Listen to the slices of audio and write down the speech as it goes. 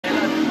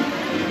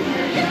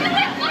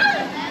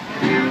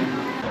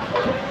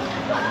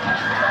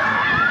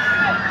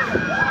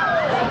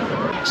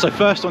So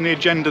first on the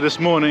agenda this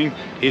morning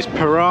is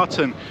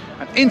Piraten,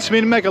 an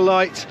Intamin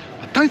Megalight.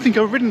 I don't think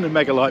I've ridden a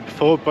Megalight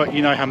before, but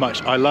you know how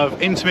much I love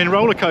Intamin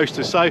roller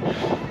coasters, so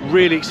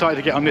really excited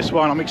to get on this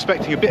one. I'm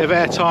expecting a bit of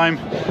airtime,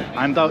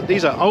 and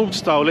these are old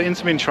style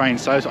Intamin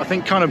trains, so I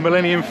think kind of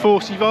Millennium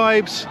 40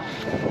 vibes.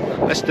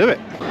 Let's do it.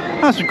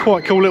 There's some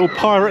quite cool little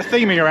pirate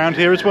theming around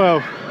here as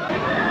well.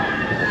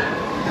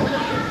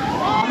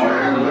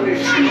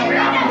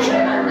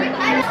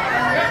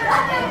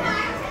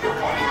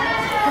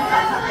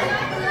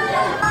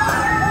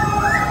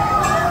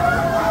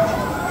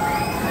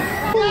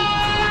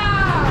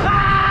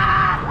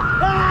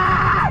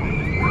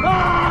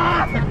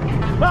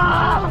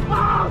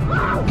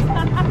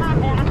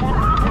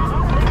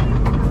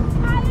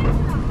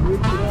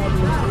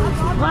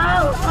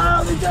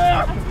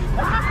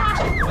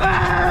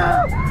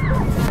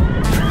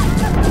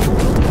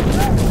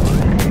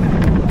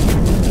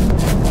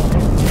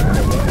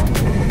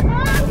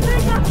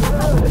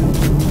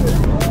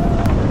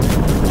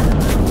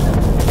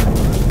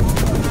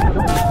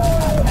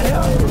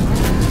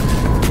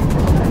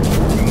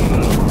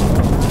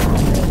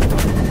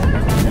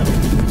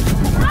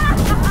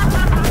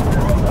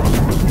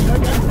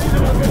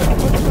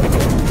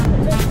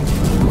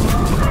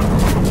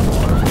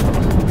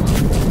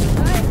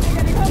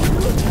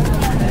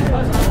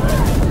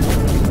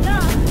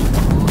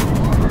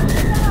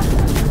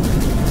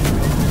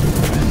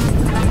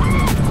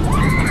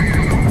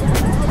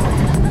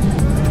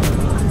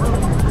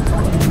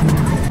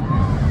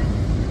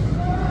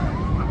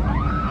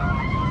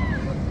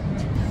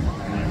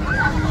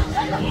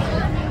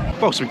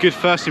 Well, some good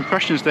first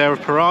impressions there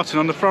of Piraten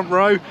on the front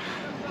row.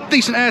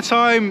 Decent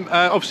airtime.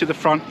 Obviously at the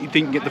front you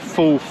didn't get the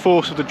full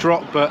force of the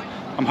drop, but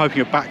I'm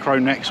hoping a back row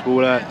next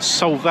will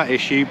solve that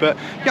issue. But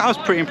yeah, I was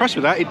pretty impressed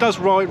with that. It does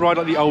ride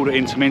like the older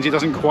Intamins. It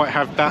doesn't quite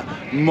have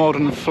that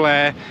modern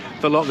flair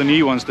that a lot of the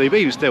new ones do, but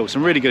even still,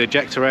 some really good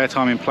ejector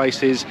airtime in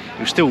places.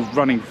 It was still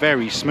running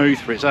very smooth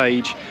for its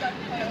age.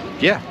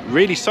 Yeah,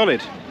 really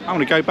solid. I'm going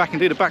to go back and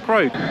do the back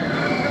row.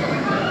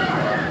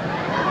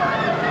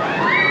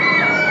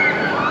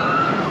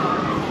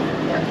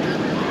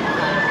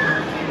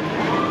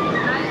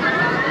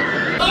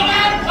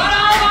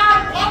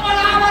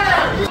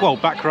 Well,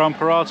 back row on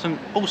Piraten,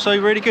 also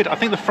really good. I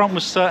think the front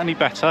was certainly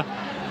better.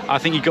 I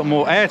think you got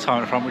more airtime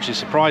at the front, which is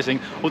surprising.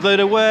 Although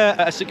there were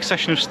a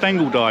succession of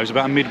Stengel dives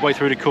about midway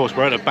through the course,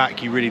 where at the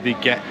back you really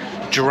did get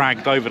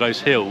dragged over those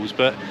hills.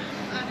 But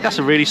that's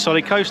a really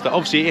solid coaster.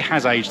 Obviously, it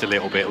has aged a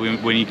little bit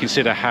when you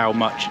consider how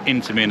much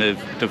Intamin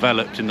have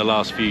developed in the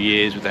last few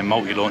years with their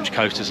multi-launch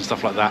coasters and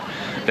stuff like that.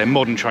 Their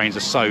modern trains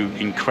are so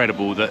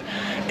incredible that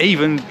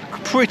even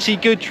pretty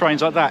good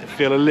trains like that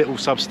feel a little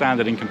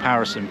substandard in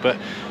comparison. But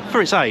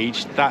for its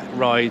age, that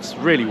rides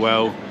really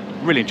well.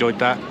 Really enjoyed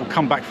that. We'll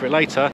come back for it later.